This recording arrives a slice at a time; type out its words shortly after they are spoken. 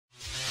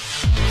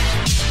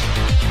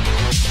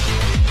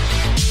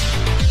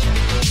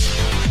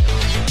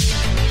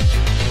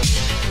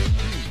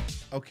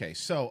Okay,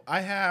 so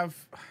I have.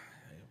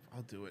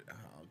 I'll do it.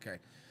 Okay,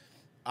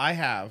 I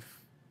have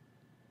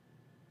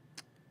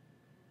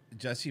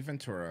Jesse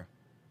Ventura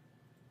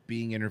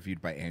being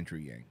interviewed by Andrew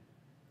Yang.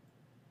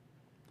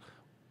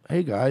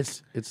 Hey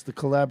guys, it's the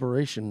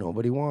collaboration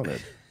nobody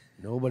wanted.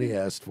 Nobody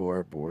asked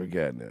for it, but we're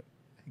getting it.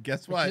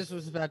 Guess what? I just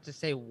was about to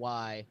say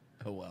why.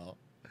 Oh well,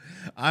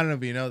 I don't know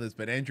if you know this,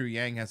 but Andrew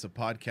Yang has a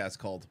podcast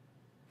called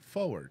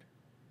Forward.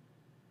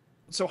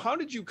 So how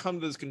did you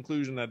come to this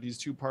conclusion that these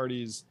two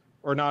parties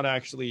are not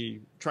actually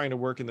trying to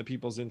work in the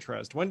people's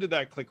interest? When did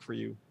that click for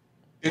you?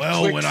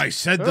 Well, when I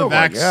said the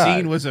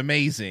vaccine was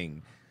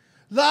amazing.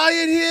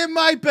 Lying here in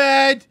my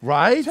bed.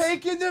 Right?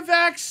 Taking the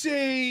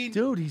vaccine.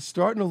 Dude, he's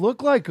starting to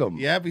look like him.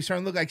 Yeah, he's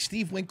starting to look like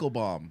Steve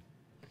Winklebaum.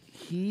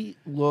 He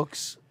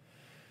looks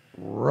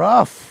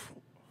rough.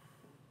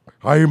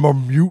 I am a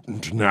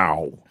mutant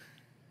now.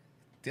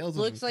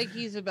 Looks like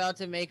he's about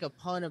to make a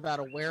pun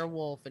about a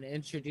werewolf and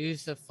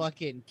introduce a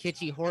fucking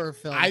kitschy horror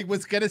film. I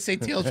was going to say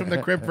Tales from the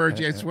Crypt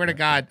Virgin. I swear to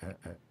God.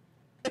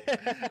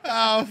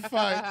 Oh,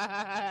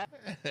 fuck.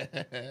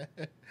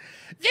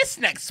 This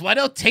next one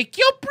will take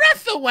your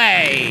breath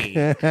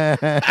away.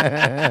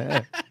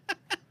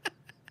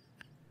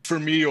 For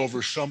me,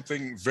 over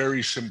something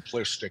very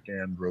simplistic,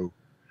 Andrew.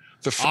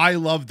 I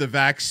love the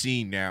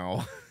vaccine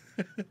now.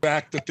 The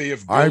fact that they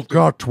have I've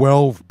got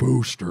 12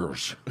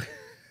 boosters.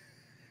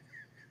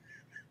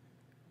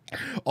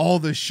 All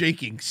the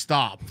shaking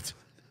stopped.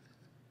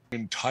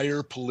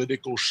 Entire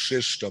political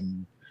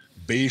system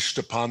based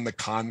upon the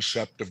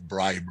concept of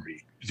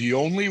bribery. The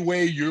only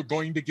way you're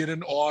going to get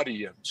an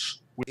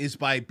audience is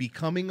by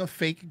becoming a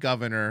fake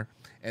governor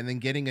and then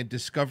getting a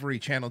Discovery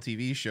Channel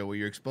TV show where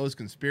you expose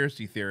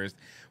conspiracy theorists,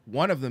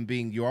 one of them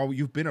being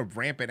you've been a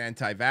rampant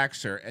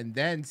anti-vaxxer, and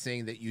then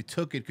saying that you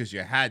took it because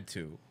you had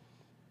to.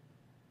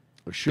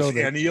 A show,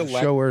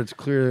 show where it's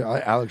clear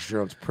Alex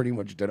Jones pretty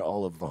much did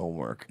all of the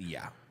homework.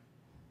 Yeah.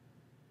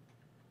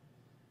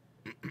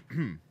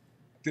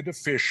 Elected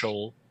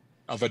official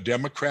of a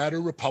Democrat or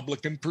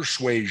Republican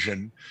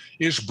persuasion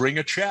is bring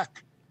a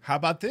check. How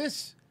about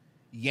this?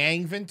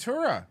 Yang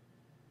Ventura,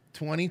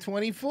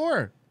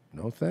 2024.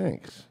 No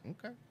thanks.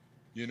 Okay.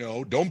 You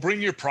know, don't bring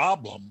your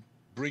problem.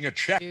 Bring a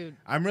check. Dude.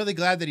 I'm really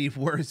glad that he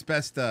wore his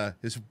best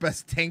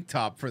tank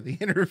top for the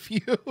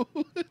interview.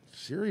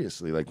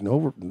 Seriously, like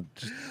no.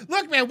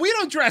 Look, man, we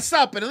don't dress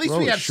up, but at least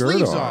we have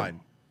sleeves on.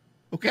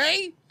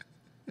 Okay.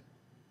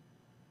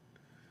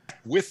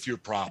 With your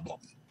problem.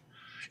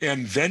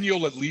 And then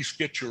you'll at least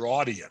get your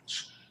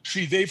audience.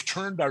 See, they've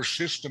turned our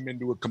system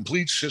into a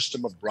complete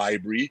system of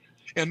bribery.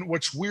 And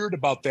what's weird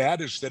about that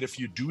is that if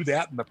you do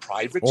that in the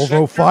private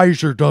Although sector,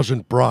 Pfizer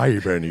doesn't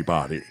bribe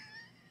anybody.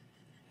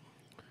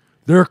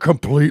 They're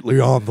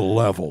completely on the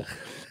level.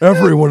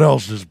 Everyone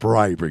else is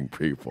bribing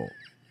people.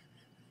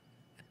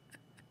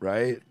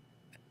 Right?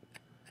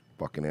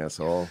 Fucking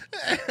asshole.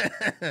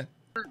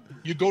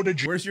 You go to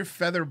jail. Where's your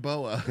feather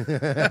boa?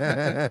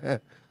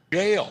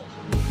 Jail.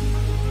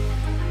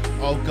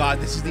 Oh, God,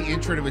 this is the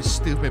intro to his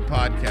stupid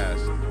podcast.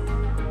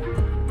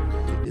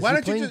 Why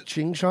don't you just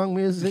Ching Chong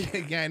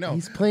music? Yeah, I know.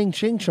 He's playing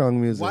Ching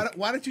Chong music.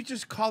 Why don't you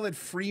just call it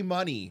Free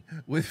Money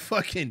with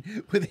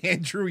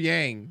Andrew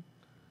Yang?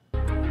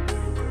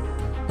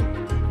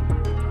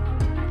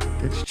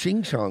 It's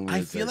Ching Chong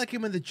music. I feel like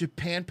I'm in the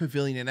Japan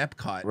Pavilion in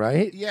Epcot.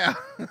 Right? Yeah.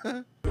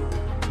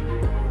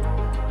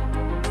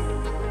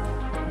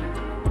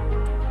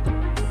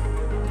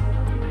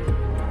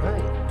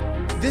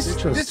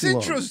 This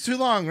intro's too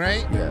long,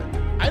 right? Yeah.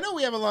 I know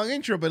we have a long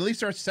intro, but at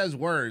least ours says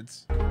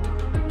words.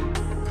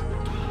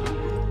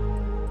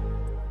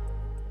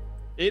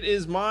 It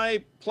is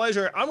my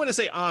pleasure. I'm going to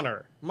say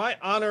honor. My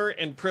honor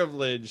and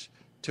privilege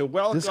to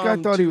welcome. This guy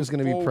thought he was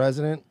going to be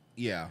president.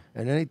 Yeah.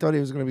 And then he thought he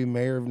was going to be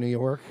mayor of New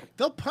York.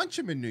 They'll punch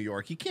him in New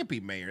York. He can't be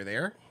mayor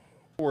there.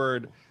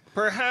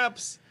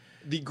 Perhaps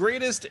the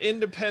greatest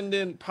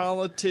independent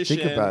politician.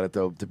 Think about it,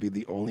 though, to be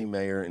the only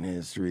mayor in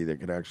history that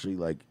could actually,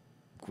 like,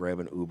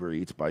 grab an Uber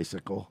Eats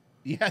bicycle.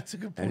 Yeah, that's a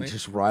good point. And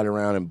just ride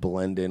around and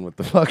blend in with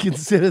the fucking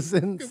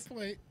citizens. Good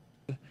point.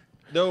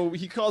 Though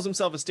he calls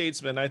himself a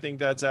statesman, I think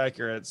that's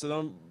accurate. So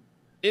the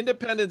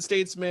independent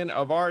statesman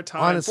of our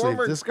time. Honestly, if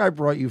this guy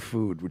brought you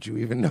food, would you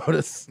even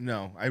notice?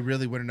 No, I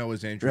really wouldn't know it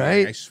was Andrew.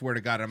 Right? I swear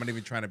to God, I'm not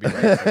even trying to be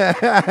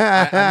racist.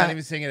 I'm not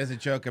even saying it as a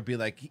joke. I'd be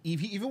like,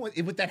 even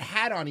with that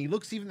hat on, he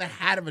looks even the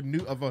hat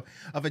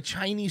of a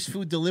Chinese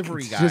food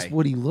delivery guy. Just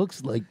what he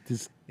looks like.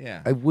 This.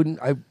 Yeah.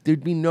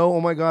 There'd be no.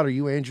 Oh my God, are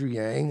you Andrew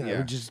Yang? Yeah. I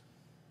would just.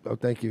 Oh,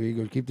 thank you. Here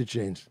you go. Keep the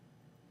change.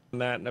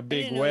 That in a big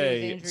I didn't know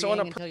way. he was Andrew So on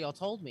Yang a until y'all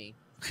told me.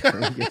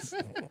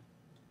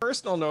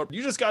 personal note,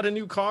 you just got a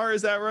new car,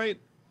 is that right?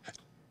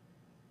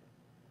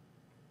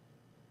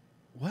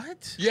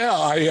 What? Yeah,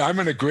 I'm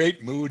in a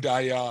great mood.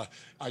 I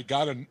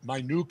got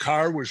my new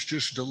car was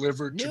just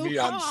delivered to me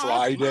on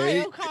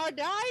Friday.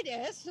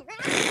 Myocarditis.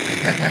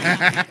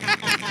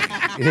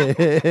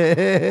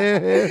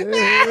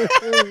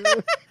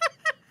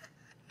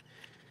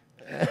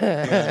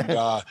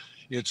 And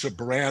it's a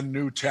brand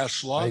new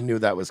Tesla. I knew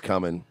that was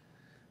coming.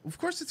 Of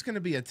course it's going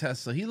to be a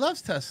Tesla. He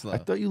loves Tesla. I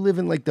thought you live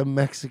in like the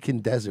Mexican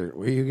desert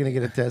where you're going to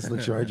get a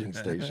Tesla charging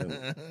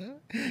station.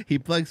 He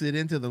plugs it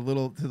into the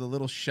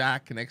little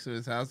shack next to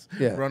his house.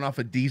 Yeah. Run off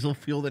a diesel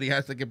fuel that he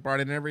has to get brought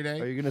in every day.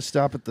 Are you going to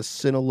stop at the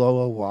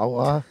Sinaloa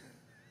Wawa?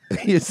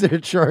 Is there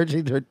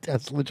charging their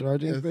Tesla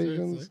charging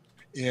stations?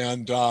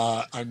 And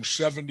I'm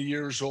 70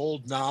 years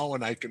old now,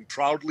 and I can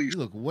proudly You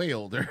look way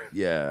older.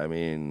 Yeah, I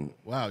mean,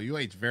 Wow, you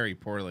age very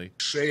poorly.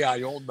 say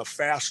I own the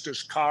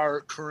fastest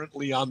car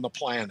currently on the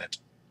planet.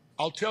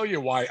 I'll tell you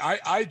why.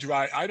 I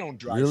don't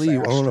drive really? fast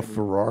You own a anymore.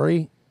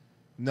 Ferrari?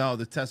 No,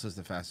 the Tesla's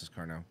the fastest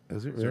car now.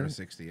 Is it 0 really? to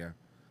 60, yeah.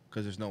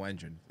 Because there's no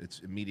engine. It's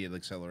immediate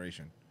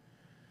acceleration.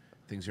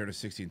 I think 0 to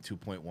 60 in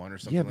 2.1 or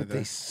something Yeah, like but that.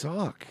 they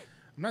suck.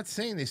 I'm not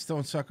saying they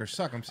don't suck or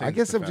suck. I'm saying I it's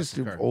guess the I'm just fastest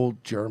an car.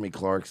 old Jeremy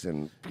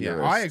Clarkson Yeah,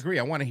 purist. I agree.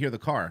 I want to hear the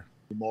car.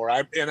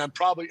 I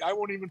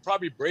won't even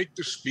probably break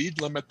the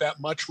speed limit that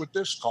much with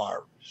this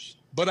car.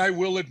 But I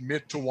will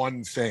admit to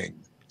one thing.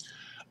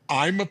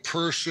 I'm a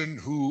person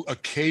who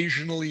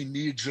occasionally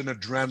needs an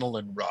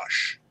adrenaline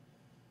rush.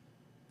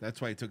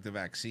 That's why he took the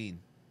vaccine.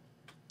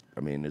 I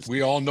mean, it's,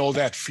 We all know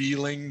that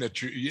feeling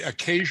that you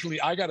occasionally,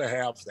 I got to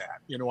have that.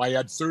 You know, I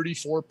had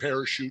 34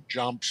 parachute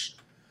jumps.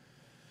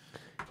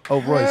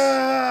 oh, Royce.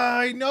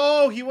 I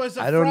know. He was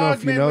a I don't know if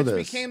you frogman, know which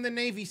this. became the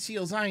Navy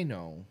SEALs. I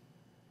know.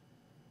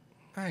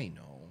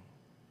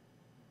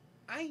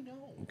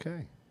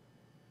 Okay.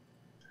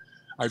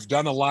 I've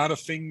done a lot of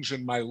things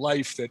in my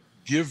life that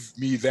give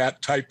me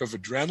that type of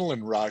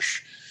adrenaline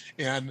rush.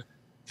 And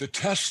the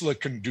Tesla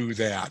can do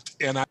that.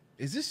 And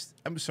Is this?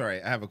 I'm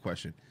sorry. I have a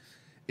question.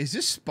 Is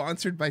this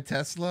sponsored by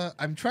Tesla?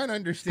 I'm trying to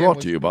understand.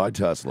 Brought to you by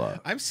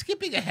Tesla. I'm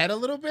skipping ahead a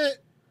little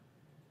bit.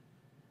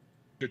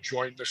 to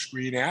join the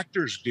Screen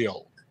Actors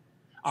Guild.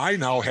 I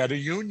now had a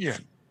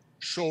union.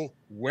 So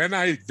when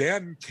I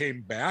then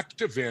came back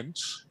to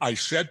Vince, I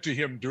said to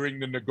him during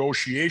the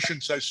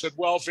negotiations, I said,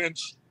 well,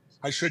 Vince,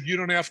 I said, you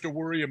don't have to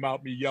worry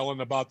about me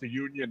yelling about the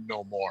union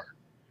no more.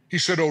 He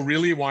said, oh,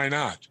 really? Why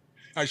not?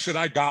 I said,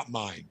 I got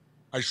mine.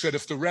 I said,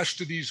 if the rest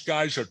of these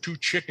guys are too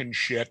chicken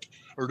shit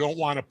or don't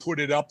want to put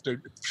it up to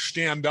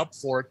stand up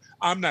for it,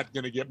 I'm not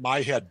going to get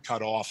my head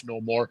cut off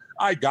no more.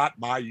 I got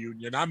my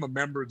union. I'm a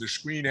member of the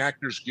Screen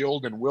Actors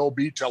Guild and will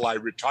be till I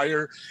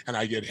retire, and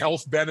I get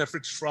health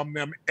benefits from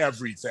them,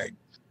 everything.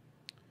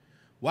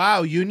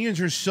 Wow,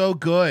 unions are so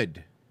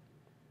good.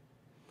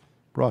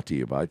 Brought to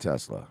you by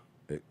Tesla,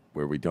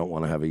 where we don't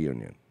want to have a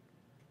union.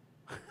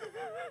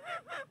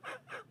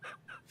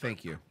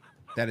 Thank you.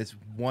 That is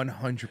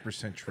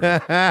 100% true.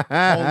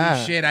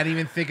 Holy shit, I didn't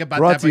even think about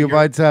Brought that. to you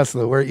by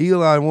Tesla, where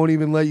Elon won't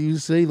even let you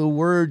say the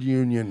word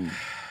union.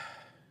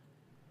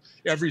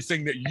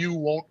 Everything that you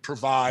won't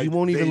provide. He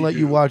won't even they let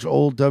you do. watch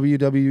old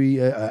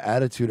WWE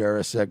Attitude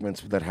Era segments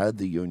that had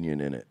the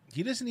union in it.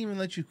 He doesn't even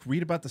let you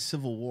read about the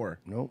Civil War.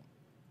 Nope.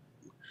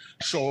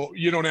 So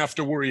you don't have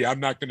to worry. I'm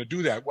not going to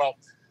do that. Well,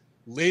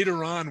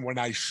 later on, when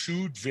I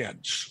sued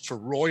Vince for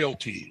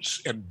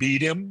royalties and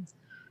beat him,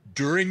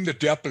 during the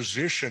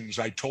depositions,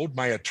 I told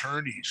my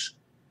attorneys,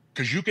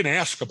 because you can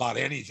ask about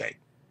anything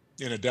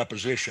in a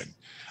deposition.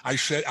 I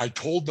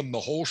told them the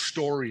whole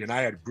story, and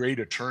I had great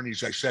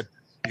attorneys. I said,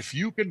 if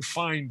you can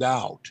find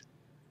out,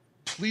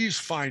 please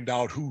find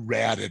out who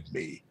ratted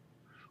me.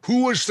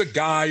 Who was the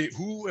guy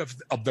who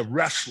of the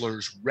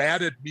wrestlers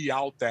ratted me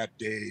out that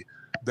day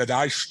that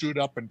I stood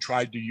up and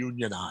tried to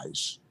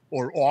unionize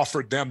or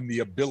offered them the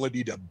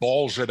ability to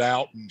balls it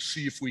out and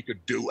see if we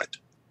could do it.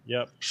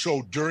 Yep.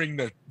 So during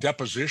the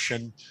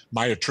deposition,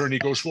 my attorney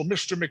goes, well,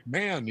 Mr.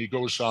 McMahon, he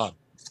goes, all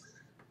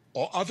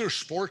other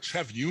sports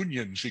have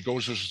unions. He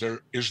goes,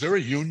 is there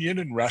a union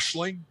in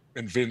wrestling?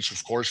 And Vince,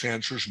 of course,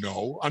 answers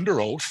no,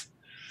 under oath.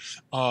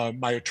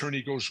 My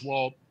attorney goes,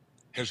 well,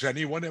 has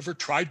anyone ever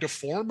tried to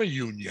form a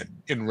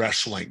union in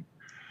wrestling?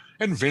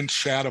 And Vince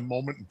sat a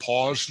moment and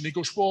paused, and he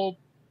goes, well,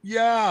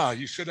 yeah.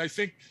 He said, I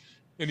think,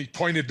 and he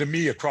pointed to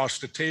me across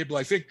the table.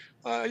 I think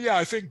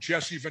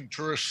Jesse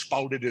Ventura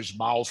spouted his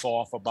mouth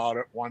off about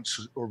it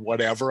once or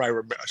whatever. I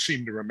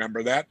seem to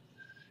remember that.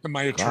 And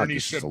my attorney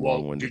this is said, a well,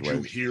 long-winded did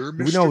you way. hear,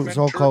 Mr. We know it was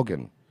Hulk Ventura?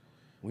 Hogan.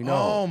 We know.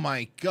 Oh,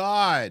 my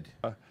God.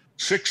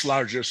 Sixth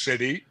largest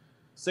city.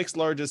 Sixth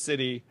largest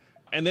city.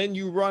 And then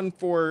you run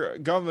for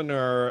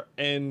governor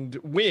and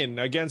win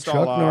against all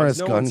Chuck odds. Norris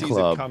No Gun one sees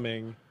Club. it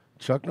coming.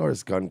 Chuck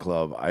Norris Gun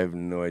Club. I have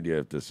no idea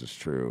if this is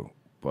true,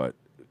 but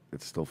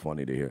it's still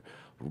funny to hear.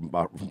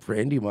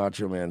 Randy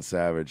Macho Man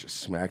Savage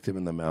smacked him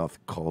in the mouth,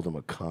 called him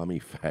a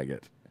commie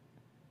faggot.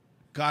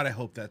 God, I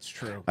hope that's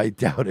true. I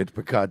doubt it,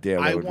 but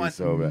goddamn, I that would want be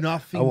so bad.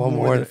 nothing I want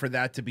more than for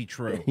that to be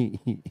true.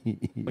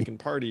 Republican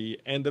Party,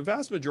 and the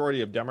vast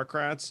majority of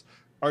Democrats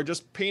are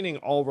just painting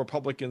all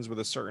Republicans with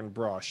a certain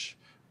brush.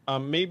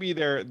 Maybe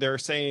they're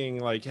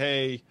saying like,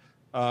 hey,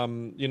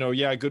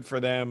 yeah, good for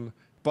them,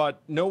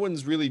 but no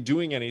one's really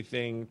doing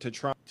anything to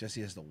try.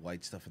 Jesse has the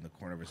white stuff in the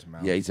corner of his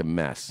mouth. Yeah, he's a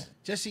mess.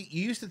 Jesse,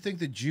 you used to think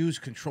the Jews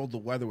controlled the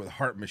weather with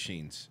heart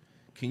machines.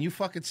 Can you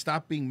fucking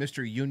stop being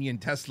Mr. Union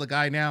Tesla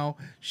guy now?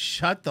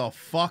 Shut the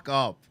fuck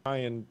up.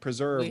 And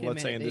preserve, Wait a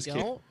let's say minute, in this they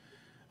case. don't?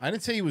 I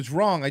didn't say he was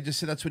wrong. I just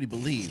said that's what he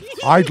believed.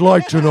 I'd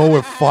like to know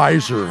if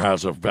Pfizer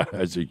has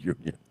a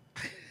union.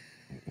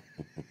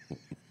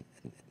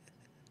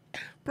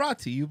 Brought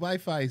to you by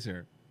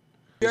Pfizer.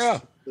 Yeah.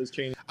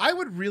 I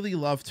would really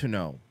love to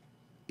know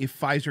if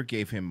Pfizer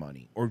gave him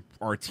money or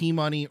RT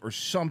money or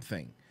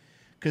something,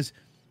 because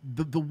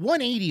the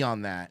 180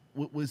 on that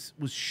was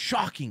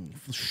shocking.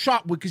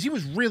 Shock, because he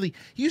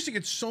used to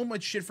get so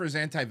much shit for his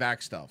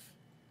anti-vax stuff.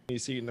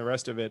 Seat and the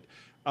rest of it.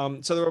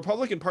 So the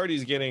Republican Party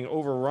is getting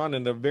overrun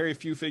in the very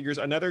few figures.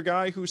 Another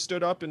guy who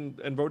stood up and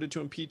voted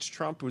to impeach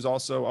Trump, who's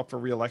also up for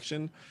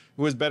re-election,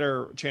 who has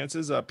better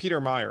chances, Peter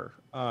Meyer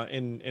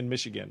in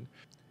Michigan.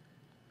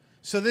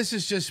 So this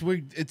is just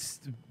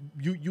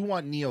you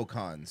want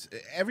neocons.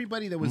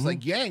 Everybody that was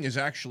like Yang is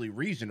actually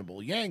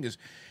reasonable. Yang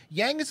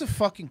is a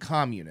fucking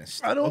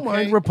communist. I don't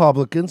mind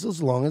Republicans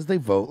as long as they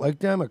vote like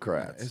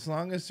Democrats. As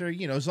long as they're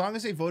as long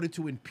as they voted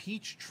to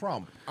impeach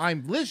Trump.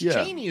 Liz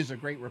Cheney is a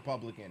great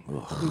Republican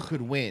who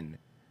could win.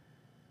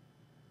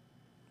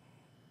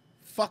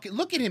 Fucking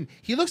look at him.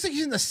 He looks like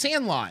he's in The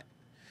Sandlot.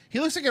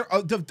 He looks like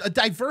a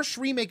diverse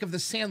remake of The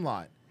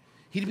Sandlot.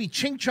 He'd be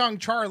Ching Chong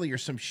Charlie or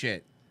some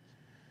shit.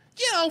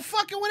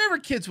 Fucking whatever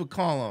kids would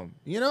call him,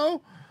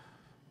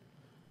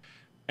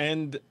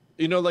 And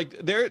like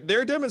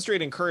they're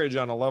demonstrating courage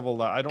on a level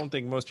that I don't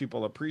think most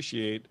people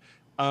appreciate.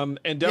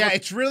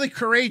 It's really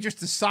courageous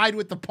to side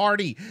with the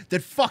party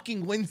that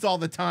fucking wins all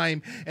the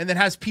time and that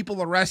has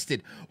people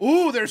arrested.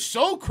 Ooh, they're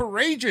so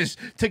courageous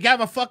to have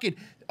a fucking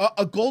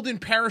a golden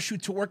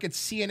parachute to work at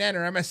CNN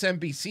or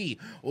MSNBC.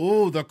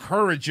 Ooh, the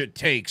courage it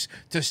takes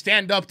to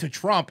stand up to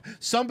Trump,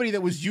 somebody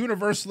that was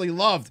universally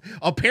loved,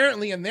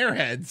 apparently in their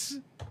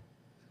heads.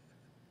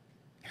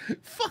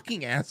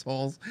 Fucking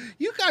assholes.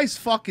 You guys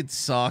fucking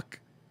suck.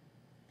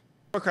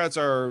 Democrats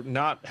are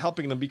not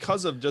helping them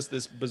because of just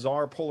this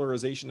bizarre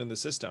polarization in the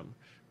system,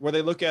 where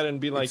they look at it and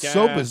be like, it's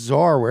so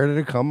bizarre. Where did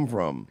it come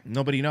from?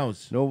 Nobody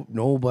knows.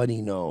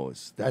 Nobody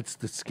knows. That's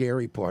the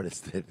scary part, is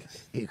that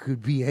it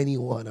could be any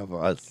one of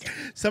us.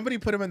 Somebody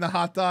put him in the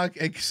hot dog.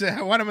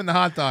 I want him in the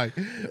hot dog.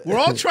 We're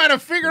all trying to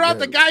figure out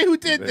the guy who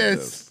did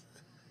this.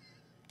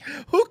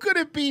 Who could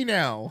it be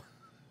now?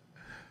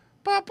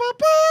 Ba, ba,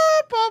 ba,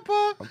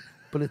 ba, ba.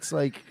 But it's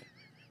like,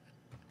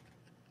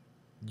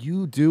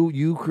 you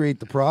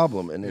create the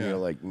problem, and then you're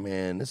like,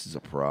 man, this is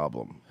a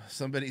problem.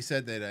 Somebody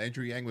said that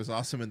Andrew Yang was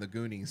awesome in the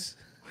Goonies.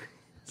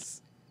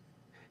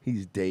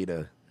 He's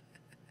Data.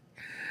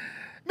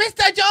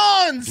 Mr.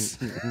 Jones!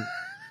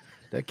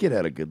 That kid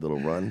had a good little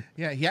run.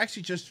 Yeah, he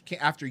actually just came,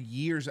 after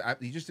years,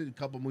 he just did a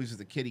couple movies as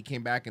a kid. He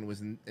came back and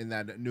was in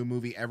that new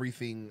movie,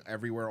 Everything,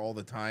 Everywhere, All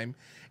the Time.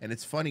 And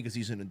it's funny because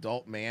he's an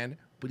adult man,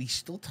 but he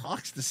still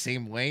talks the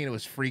same way, and it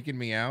was freaking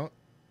me out.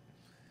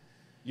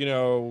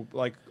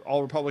 Like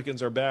all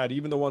Republicans are bad,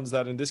 even the ones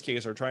that in this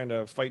case are trying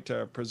to fight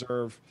to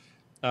preserve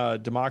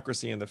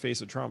democracy in the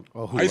face of Trump.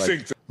 I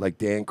think like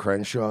Dan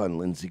Crenshaw and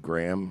Lindsey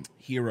Graham.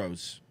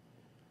 Heroes.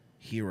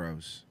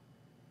 If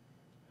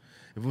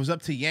it was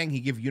up to Yang, he'd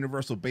give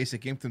universal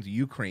basic income to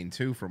Ukraine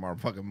too from our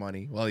fucking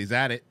money while he's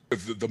at it.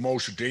 The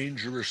most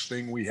dangerous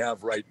thing we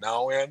have right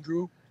now,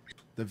 Andrew,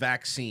 the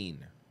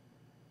vaccine,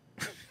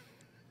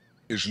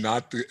 is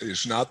not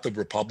the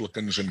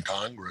Republicans in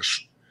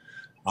Congress.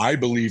 I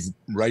believe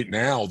right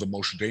now the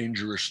most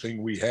dangerous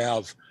thing we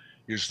have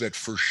is that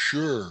for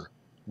sure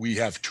we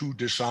have two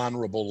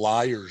dishonorable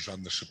liars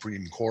on the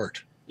Supreme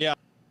Court. Yeah.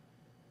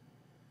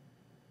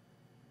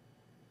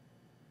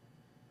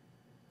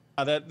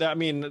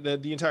 The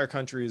entire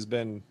country has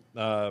been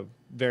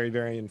very,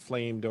 very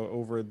inflamed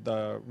over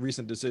the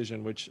recent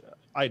decision, which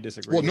I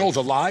disagree with. Well, no,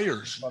 the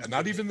liars,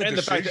 not even the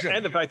decision.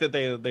 And the fact that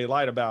they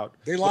lied about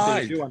what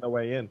they do on the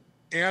way in.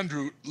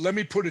 Andrew, let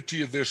me put it to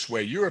you this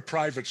way. You're a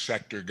private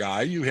sector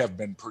guy. You have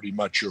been pretty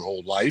much your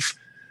whole life.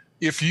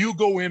 If you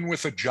go in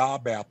with a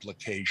job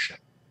application,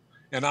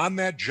 and on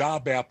that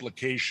job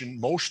application,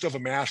 most of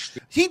them ask...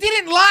 He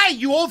didn't lie,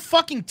 you old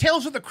fucking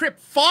Tales of the Crypt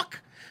fuck.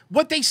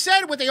 What they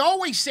said, what they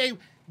always say,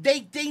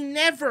 they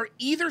never,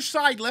 either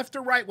side, left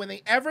or right,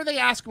 whenever they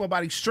ask him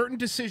about a certain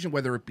decision,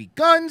 whether it be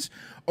guns,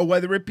 or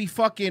whether it be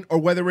fucking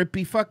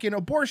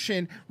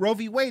abortion, Roe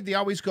v. Wade, they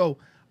always go...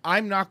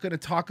 I'm not going to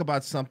talk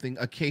about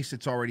a case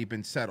that's already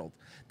been settled.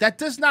 That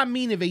does not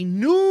mean if a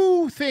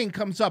new thing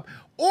comes up,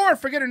 or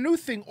forget a new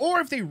thing, or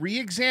if they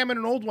re-examine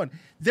an old one,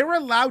 they're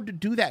allowed to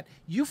do that.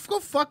 You go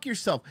fuck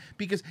yourself,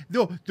 because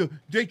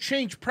they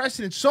change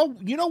precedent. So,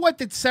 you know what?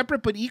 That's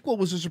separate but equal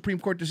was a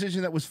Supreme Court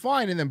decision that was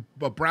fine, and then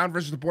Brown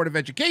versus the Board of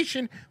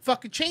Education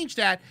fucking changed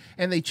that,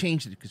 and they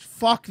changed it, because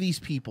fuck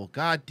these people.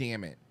 God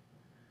damn it.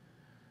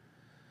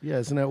 Yeah,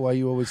 isn't that why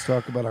you always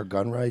talk about our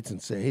gun rights and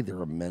say, hey,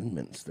 they're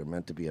amendments. They're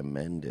meant to be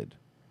amended.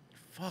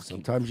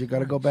 Sometimes you got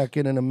to go back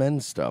in and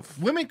amend stuff.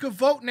 Women could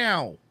vote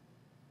now,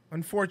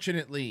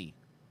 unfortunately.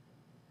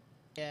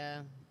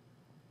 Yeah.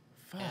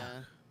 Fuck.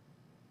 Yeah.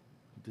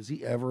 Does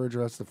he ever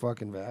address the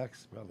fucking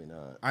vax? Probably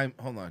not.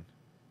 Hold on.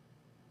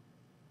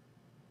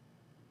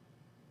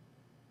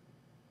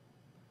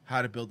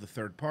 How to build the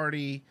third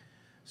party,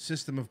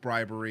 system of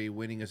bribery,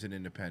 winning as an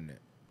independent.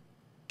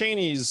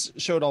 Cheney's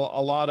showed a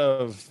lot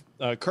of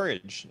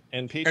courage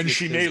and patriotism. And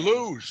she may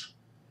lose.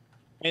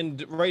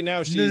 And right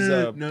now she's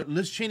no.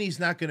 Liz Cheney's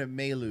not gonna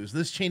may lose.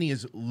 Liz Cheney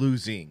is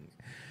losing.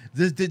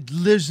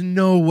 There's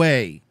no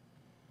way.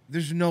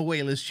 There's no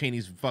way Liz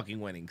Cheney's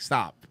fucking winning.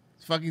 Stop.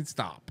 Fucking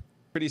stop.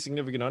 Pretty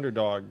significant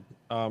underdog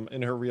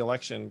in her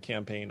re-election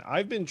campaign.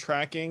 I've been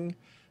tracking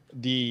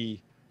the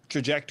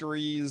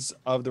trajectories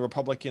of the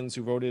Republicans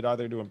who voted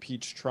either to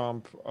impeach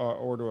Trump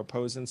or to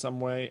oppose in some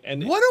way.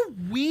 And what a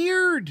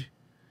weird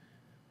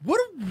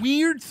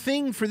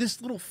thing for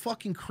this little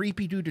fucking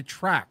creepy dude to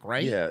track,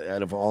 right? Yeah,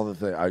 out of all the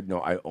things,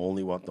 I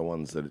only want the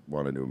ones that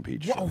wanted to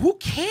impeach Trump. Who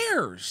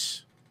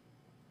cares?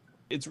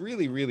 It's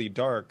really, really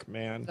dark,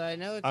 man. So I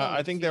know it's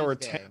I think there were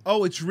 10.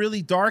 Oh, it's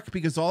really dark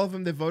because all of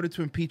them that voted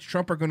to impeach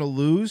Trump are going to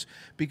lose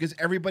because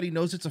everybody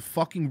knows it's a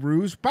fucking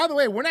ruse. By the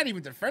way, we're not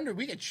even defenders.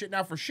 We get shit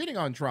now for shitting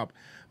on Trump.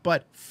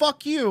 But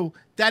fuck you.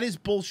 That is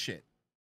bullshit.